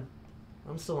son.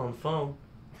 I'm still on the phone.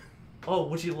 Oh,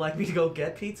 would you like me to go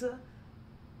get pizza?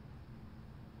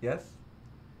 Yes.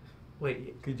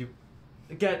 Wait, Could you?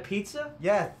 get pizza?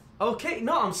 Yes. Okay,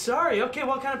 no, I'm sorry. Okay,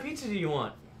 what kind of pizza do you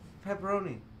want?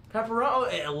 Pepperoni.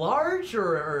 Pepperoni, a large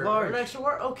or Large. an extra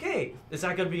large? Okay, is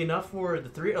that gonna be enough for the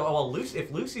 3? Oh, well, Lucy.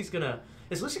 If Lucy's gonna,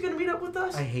 is Lucy gonna meet up with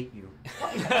us? I hate you.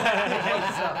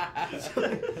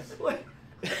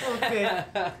 Okay.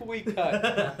 We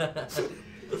cut.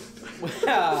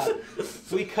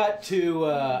 We cut to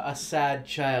a sad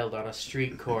child on a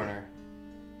street corner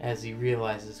as he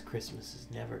realizes Christmas is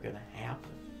never gonna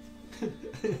happen.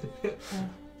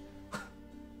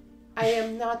 I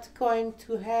am not going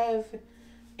to have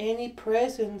any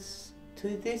presents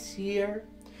to this year.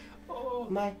 Oh,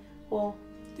 Oh,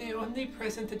 the only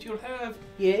present that you'll have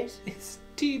yes? is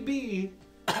TB.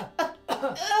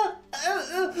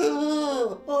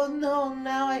 Oh no,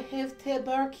 now I have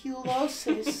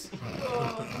tuberculosis.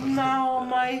 Now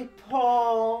my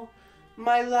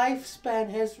lifespan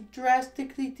has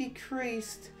drastically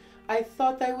decreased. I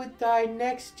thought I would die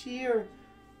next year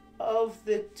of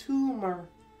the tumor.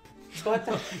 But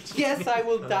yes, I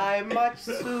will die much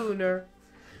sooner.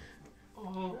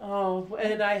 Oh,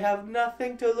 and I have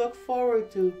nothing to look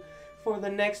forward to for the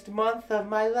next month of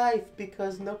my life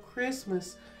because no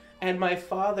Christmas. And my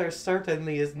father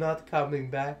certainly is not coming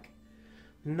back.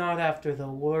 Not after the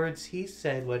words he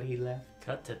said when he left.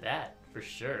 Cut to that, for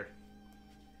sure.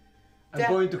 I'm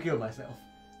going to kill myself.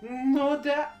 No,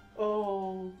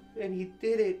 Oh, and he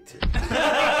did it.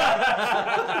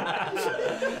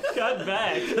 Cut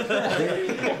back.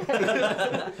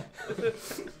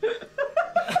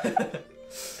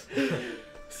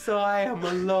 So I am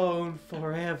alone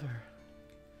forever.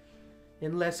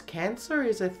 Unless cancer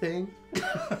is a thing.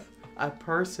 A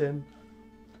person.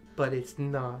 But it's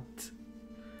not.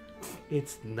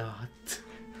 It's not.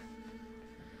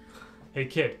 Hey,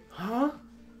 kid. Huh?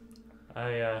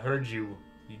 I heard you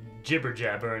jibber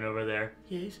jabbering over there.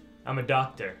 Yes? I'm a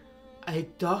doctor. A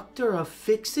doctor of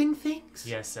fixing things?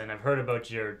 Yes, and I've heard about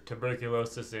your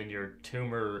tuberculosis and your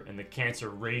tumor and the cancer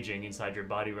raging inside your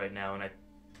body right now, and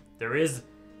there is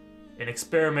an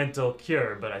experimental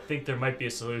cure, but I think there might be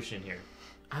a solution here.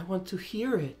 I want to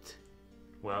hear it.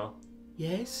 Well,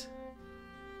 Yes?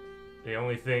 the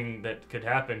only thing that could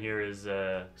happen here is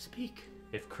Speak.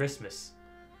 if Christmas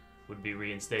would be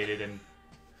reinstated and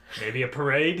maybe a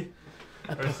parade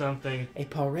or something. A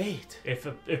parade. If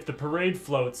the parade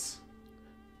floats,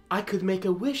 I could make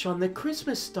a wish on the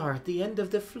Christmas star at the end of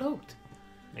the float.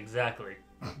 exactly.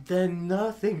 Then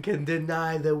nothing can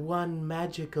deny the one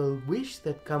magical wish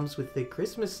that comes with the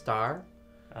Christmas star.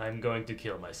 I'm going to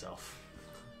kill myself.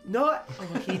 No,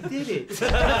 oh, he did it.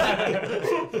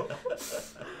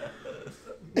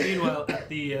 Meanwhile, at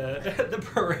the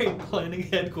parade planning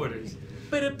headquarters.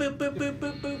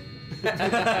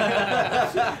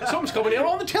 Something's coming out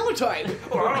on the teletype.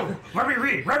 Oh, let me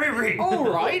read. All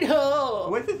right,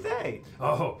 What's it say?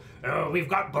 Oh, we've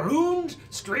got balloons,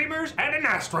 streamers, and an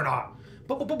astronaut.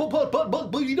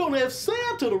 But you don't have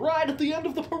Santa to ride at the end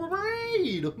of the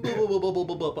parade.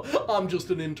 I'm just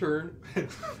an intern.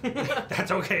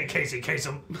 That's okay, Casey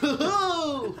Kasem.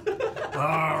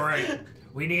 All right,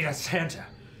 we need a Santa.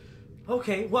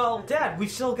 Okay, well, Dad,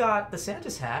 we've still got the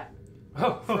Santa's hat.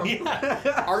 Oh,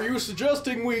 yeah. Are you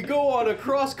suggesting we go on a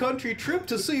cross-country trip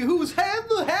to see whose hand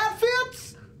the hat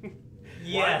fits?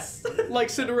 Yes. Like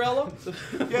Cinderella?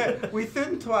 Yeah, we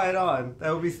shouldn't try it on.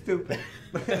 That would be stupid.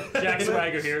 Jack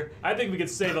Swagger here. I think we could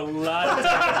save a lot of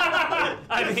time.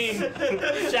 I mean,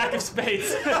 Jack of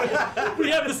Spades. We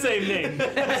have the same name.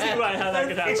 See why how that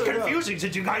could happen. It's confusing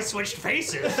since you guys switched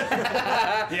faces.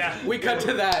 Yeah. We cut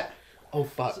to that. Oh,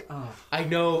 fuck. I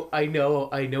know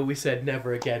we said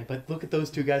never again, but look at those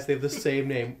two guys. They have the same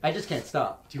name. I just can't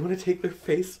stop. Do you want to take their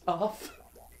face off?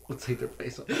 Let's take their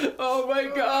face off. Oh my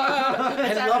god!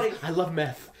 I love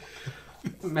meth.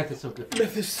 Meth is so good.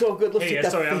 Meth is so good. Let's Hey, take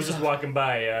that sorry, I face was just off. walking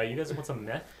by. You guys want some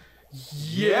meth?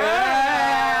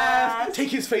 Yeah! Take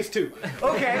his face too.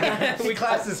 Okay. We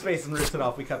class his face and rips it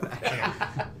off. We cut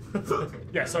that.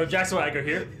 Yeah, so Jack Swagger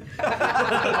here.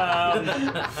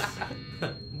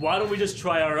 Why don't we just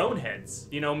try our own heads?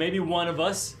 You know, maybe one of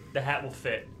us, the hat will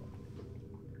fit.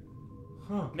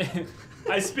 Huh.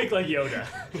 I speak like Yoda.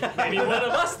 Maybe one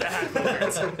of us, the hat will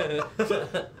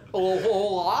fit.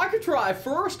 Oh, I could try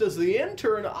first as the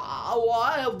intern.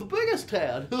 I have the biggest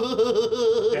head.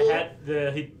 The hat,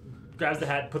 he grabs the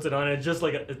hat, puts it on, and it just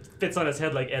like it fits on his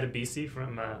head like Edibisi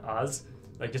from Oz.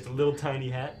 Like just a little tiny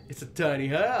hat. It's a tiny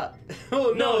hat.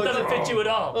 Oh No, it it's doesn't fit you at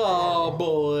all. Oh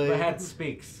boy. The hat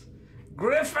speaks.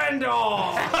 Gryffindor!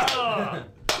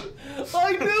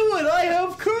 I knew it! I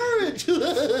have courage!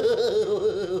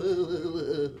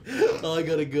 I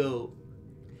gotta go.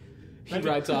 He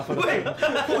rides off on a Wait! No!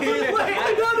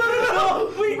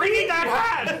 We need that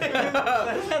hat.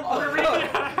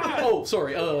 Oh,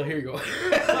 sorry. Here you go.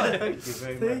 Thank you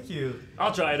very much. Thank you.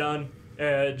 I'll try it on.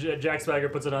 Jack Swagger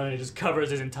puts it on and he just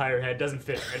covers his entire head. Doesn't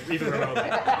fit, even remotely.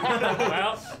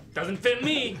 Well, doesn't fit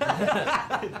me.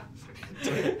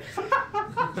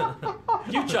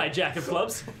 You try Jack of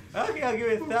Clubs. Okay, I'll give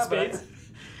it a thought. Spades.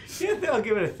 Yeah, I'll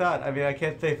give it a thought. I mean, I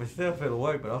can't say for sure if it'll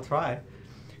work, but I'll try.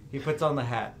 He puts on the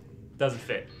hat. Doesn't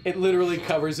fit. It literally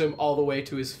covers him all the way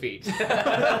to his feet. Like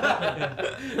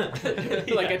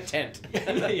a tent.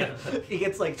 Yeah. He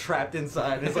gets like trapped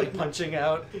inside and is like punching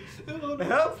out.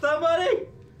 Help somebody!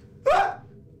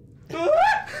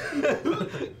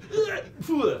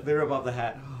 They rip off the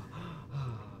hat.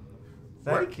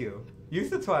 Thank you. Use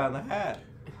the toy on the hat.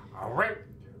 All right,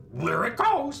 there it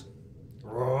goes.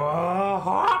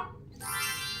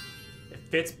 It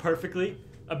fits perfectly.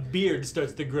 A beard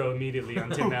starts to grow immediately on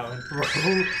Tim Allen. What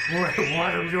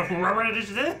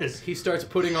is this? He starts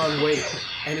putting on weight,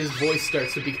 and his voice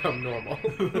starts to become normal.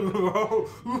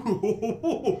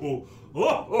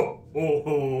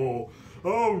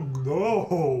 Oh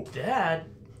no! Dad,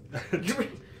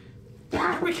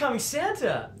 You're becoming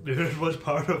Santa. It was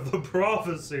part of the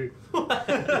prophecy.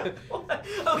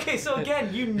 Okay, so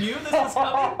again, you knew this was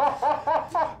coming?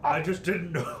 I just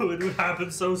didn't know it would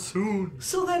happen so soon.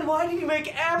 So then why did you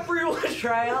make everyone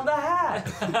try on the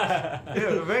hat?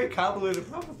 Yeah, a very convoluted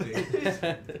prophecy.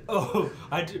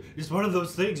 It's one of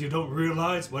those things you don't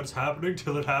realize what's happening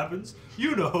till it happens.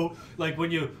 You know, like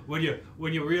when you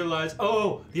realize,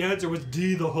 oh, the answer was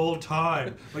D the whole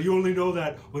time, but you only know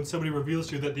that when somebody reveals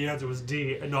to you that the answer was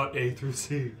D and not A through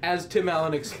C. As Tim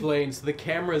Allen explains, the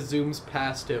camera zooms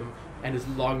past him and his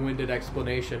long-winded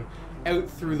explanation out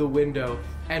through the window,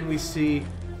 and we see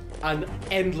an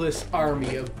endless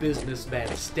army of businessmen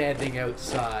standing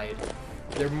outside.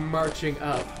 They're marching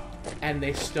up, and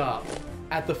they stop.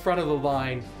 At the front of the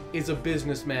line is a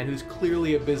businessman who's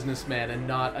clearly a businessman and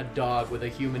not a dog with a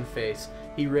human face.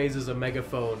 He raises a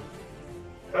megaphone.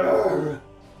 Come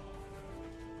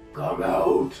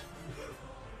out.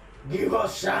 Give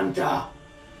us Santa,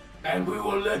 and we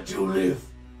will let you live.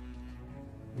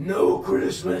 No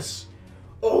Christmas.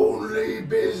 Only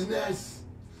business.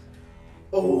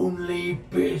 Only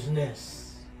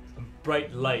business. A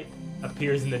bright light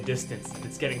appears in the distance.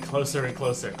 It's getting closer and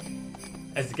closer.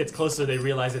 As it gets closer, they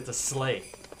realize it's a sleigh.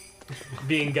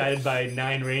 Being guided by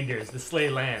 9 reindeers, the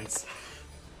sleigh lands.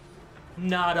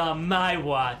 Not on my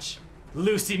watch.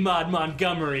 Lucy Maud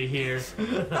Montgomery here.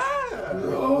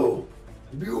 No,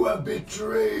 you have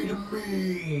betrayed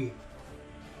me.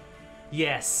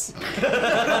 Yes.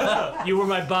 You were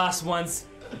my boss once,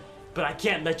 but I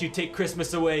can't let you take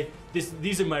Christmas away.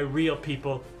 These are my real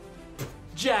people.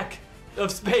 Jack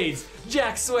of Spades,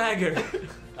 Jack Swagger,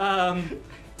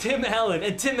 Tim Allen,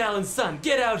 and Tim Allen's son.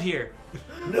 Get out here.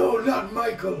 No, not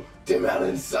Michael. Tim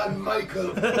Allen's son,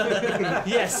 Michael.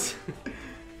 Yes.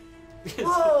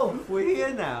 Whoa! We're here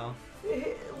now.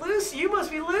 Lucy, you must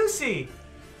be Lucy.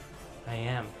 I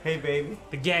am. Hey, baby.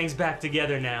 The gang's back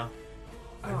together now.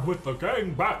 And with the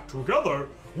gang back together,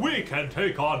 we can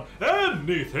take on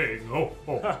anything. Oh,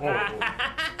 oh, oh.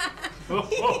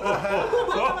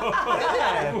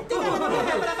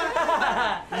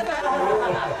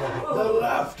 The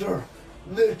laughter.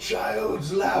 The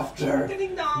child's laughter.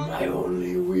 My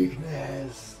only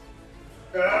weakness.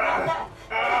 I'm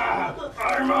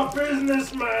a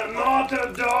businessman, not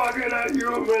a dog and a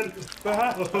human. The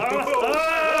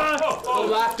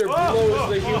laughter blows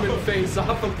the human face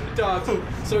off of the dog,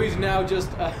 so he's now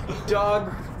just a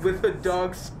dog with a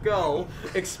dog skull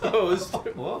exposed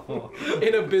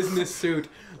in a business suit.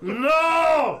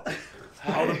 No!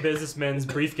 All the businessmen's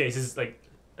briefcases like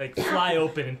fly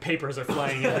open and papers are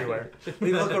flying everywhere.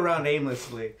 They look around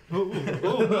aimlessly. What do we do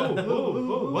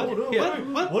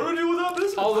with that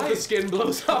business? All of the skin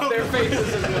blows off their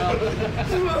faces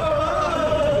as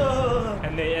well.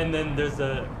 And then there's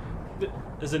a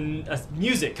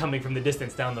music coming from the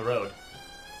distance down the road.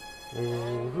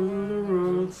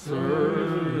 You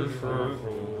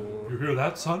hear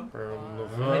that, son?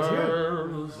 I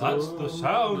do. That's the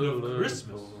sound of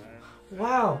Christmas.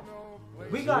 Wow.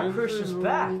 We got Christmas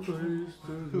back.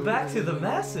 Back to the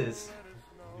masses.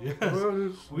 Yes,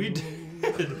 we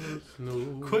did.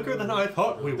 Quicker than I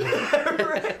thought we would.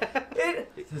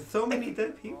 There's so many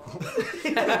dead people.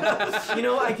 You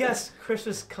know, I guess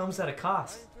Christmas comes at a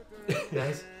cost,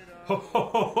 guys.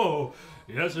 Oh,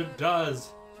 yes it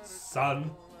does,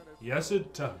 son. Yes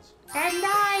it does. And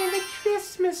I, the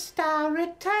Christmas star,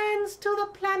 returns to the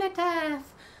planet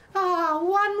Earth. Ah,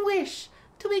 one wish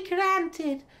to be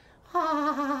granted.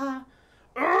 Ah.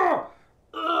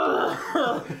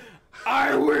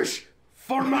 I wish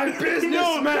for my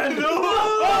businessman.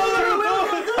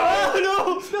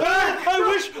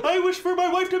 I wish for my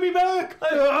wife to be back. I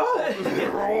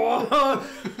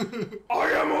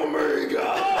am Omega.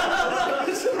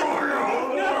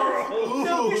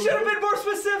 No, you should have been more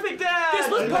specific, Dad. This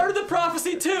was part of the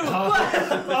prophecy too.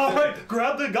 All right,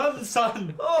 grab the gun,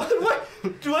 son. Oh, what?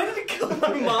 Do I need to kill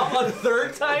my mom a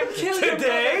third time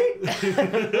today?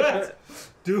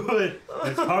 Do it.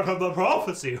 It's part of the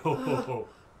prophecy.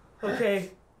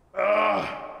 Okay.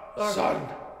 Son,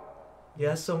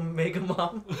 Yes, Omega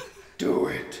Mom. do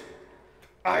it.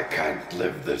 I can't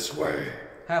live this way.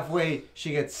 Halfway,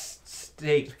 she gets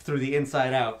staked through the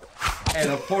inside out,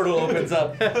 and a portal opens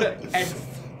up, and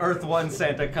Earth 1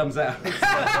 Santa comes out.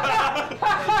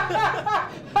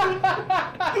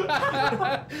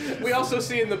 We also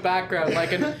see in the background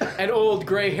like an old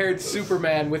gray-haired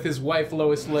Superman with his wife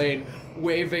Lois Lane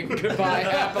waving goodbye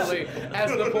happily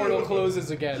as the portal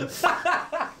closes again.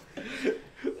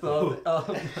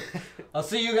 I'll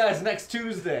see you guys next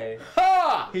Tuesday.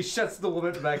 Ha! He shuts the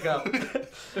woman back up.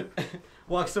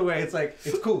 Walks away. It's like,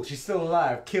 it's cool. She's still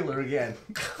alive. Kill her again.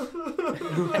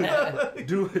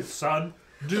 Do it, son.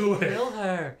 Do it. Kill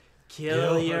her.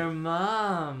 Kill your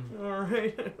mom.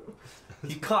 Alright.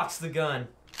 He cocks the gun.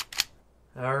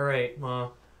 Alright,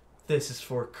 Mom. This is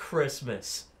for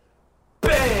Christmas.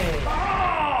 Bang!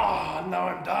 Ah, now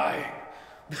I'm dying.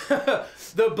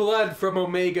 The blood from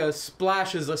Omega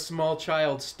splashes a small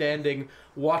child standing,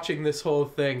 watching this whole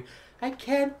thing. I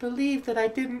can't believe that I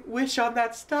didn't wish on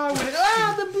that star when it...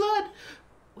 Ah, the blood!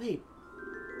 Wait,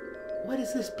 what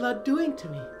is this blood doing to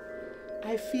me?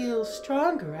 I feel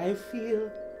stronger. I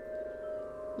feel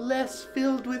less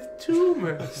filled with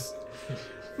tumors.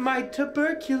 My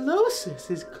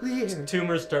tuberculosis is clear.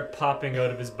 Tumors start popping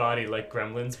out of his body like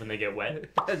gremlins when they get wet.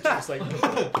 Just like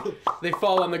They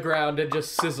fall on the ground and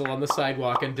just sizzle on the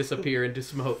sidewalk and disappear into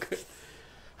smoke.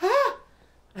 Ah!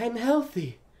 I'm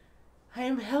healthy. I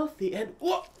am healthy. And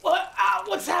what? Ah,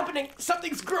 what's happening?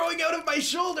 Something's growing out of my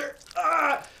shoulder.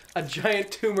 Ah! A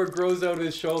giant tumor grows out of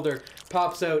his shoulder,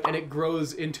 pops out, and it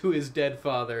grows into his dead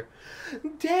father.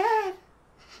 Dad,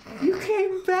 you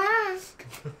came back.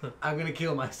 I'm gonna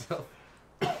kill myself.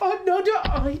 Oh no!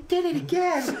 Oh, he did it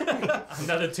again.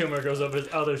 another tumor goes over his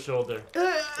other shoulder.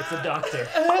 It's a doctor.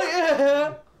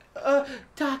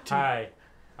 Doctor. Hi,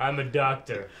 I'm a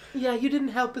doctor. Yeah, you didn't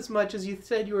help as much as you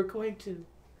said you were going to.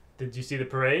 Did you see the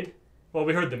parade? Well,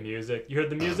 we heard the music. You heard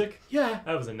the music? Yeah.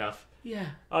 That was enough. Yeah.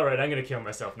 All right, I'm gonna kill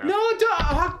myself now. No,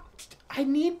 Doc! I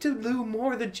need to do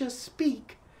more than just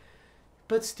speak.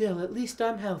 But still, at least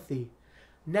I'm healthy.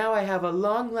 Now I have a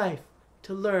long life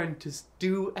to learn to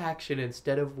do action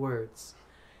instead of words.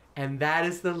 And that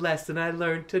is the lesson I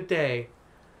learned today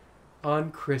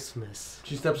on Christmas.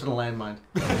 She steps in a landmine.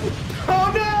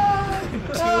 Oh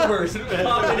no! Tumors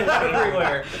popping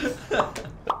everywhere.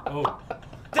 Oh.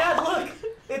 Dad, look!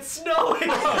 It's snowing!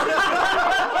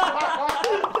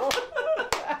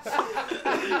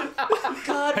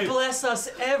 God bless us,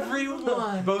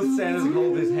 everyone! Both Santas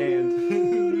hold his hand.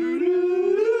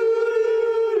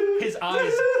 His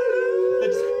eyes,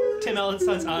 Tim Allen's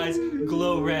son's eyes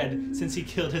glow red since he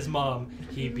killed his mom.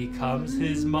 He becomes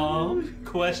his mom?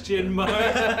 Question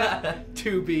mark.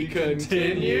 To be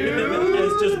continued.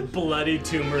 It's just bloody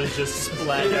tumors just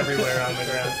splat everywhere on the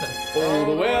ground. Oh,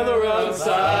 the weather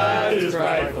outside is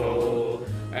frightful,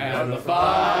 and the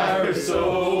fire is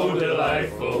so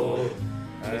delightful.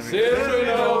 And since we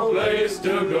no place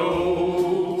to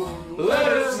go,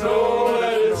 let it snow,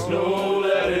 let it snow,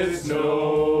 let it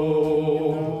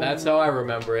snow. That's how I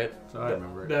remember it. So I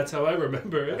remember it. That's how I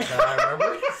remember it.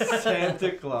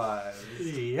 Santa Claus.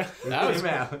 Yeah. That was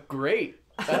great.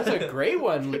 That was a great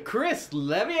one. Chris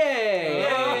Leveille.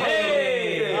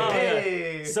 Hey! Oh,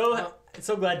 Hey!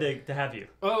 So glad to have you.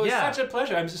 Oh, it's such a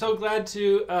pleasure. I'm so glad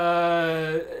to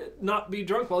not be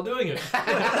drunk while doing it.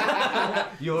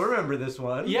 You'll remember this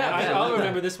one. Yeah, I'll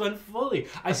remember this one fully.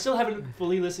 I still haven't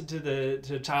fully listened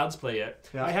to Child's Play yet.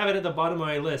 Yeah. I have it at the bottom of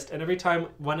my list, and every time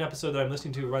one episode that I'm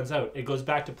listening to runs out, it goes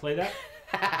back to play that.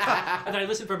 And I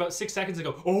listen for about 6 seconds and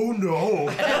go, oh no!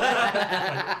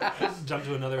 Jump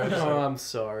to another episode. Oh, I'm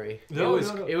sorry. No,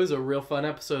 It was a real fun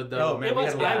episode, though. Oh, man. It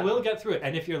was. we had a lot. I will get through it.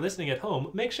 And if you're listening at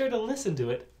home, make sure to listen to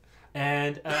it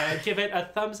and give it a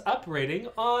thumbs up rating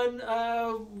on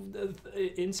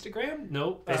Instagram.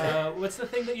 No, what's the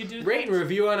thing that you do? Rate and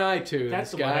review on iTunes,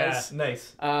 That's the one. guys.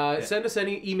 Nice. Send us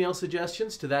any email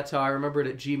suggestions to that's how I remember it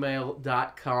at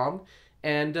gmail.com.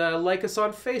 And like us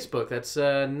on Facebook. That's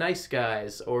Nice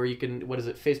Guys. Or you can,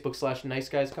 Facebook.com/Nice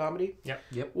Guys Comedy?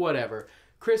 Yep. Whatever.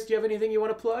 Chris, do you have anything you want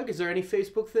to plug? Is there any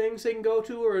Facebook things they can go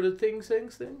to, or the things?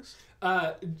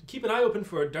 Keep an eye open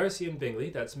for Darcy and Bingley.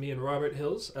 That's me and Robert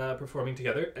Hills performing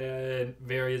together in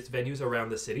various venues around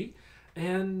the city.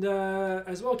 And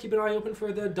as well, keep an eye open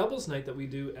for the doubles night that we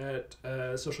do at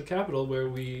Social Capital, where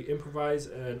we improvise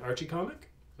an Archie comic.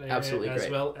 Absolutely as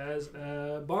great. well as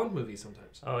a Bond movie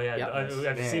sometimes. Oh yeah,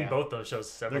 Yep. I've seen both those shows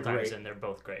several They're times, great. and they're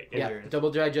both great. Yeah,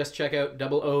 Double Digest checkout,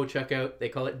 Double O checkout. They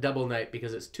call it Double Night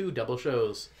because it's 2 double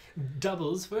shows.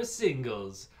 Doubles for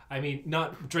singles. I mean,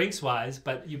 not drinks wise,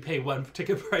 but you pay one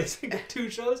ticket price and get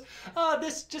 2 shows. Oh,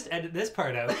 just edit this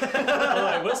part out. Although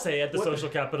I will say, at the Social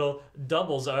Capital,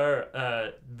 doubles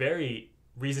are very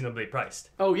reasonably priced.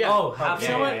 Oh, yeah. Oh, You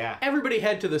know what? yeah. Everybody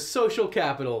head to the Social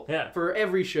Capital Yeah. for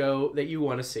every show that you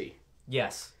want to see.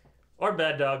 Yes. Or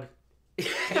Bad Dog.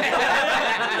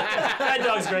 Bad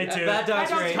Dog's great too. Bad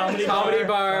Dog's great. Comedy Comedy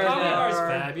Bar. Comedy yeah. Bar's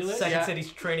fabulous. Second Yeah.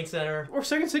 City's Training Center. Or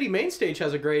Second City Main Stage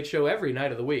has a great show every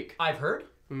night of the week. I've heard.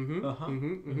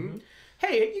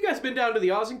 Hey, you guys been down to the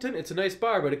Ossington? It's a nice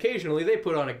bar, but occasionally they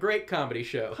put on a great comedy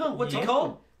show. What's it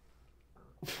called?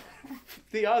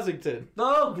 the Ossington.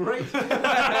 Oh, great.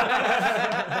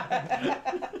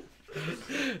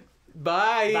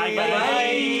 Bye.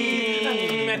 Bye.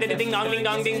 Ding dong, ding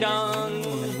dong, ding dong.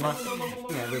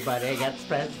 Everybody gets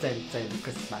presents in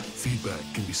Christmas. Feedback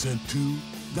can be sent to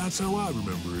that's how I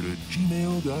remember it at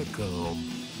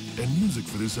gmail.com. And music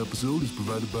for this episode is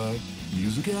provided by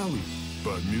Music Alley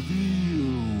by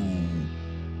Nivio.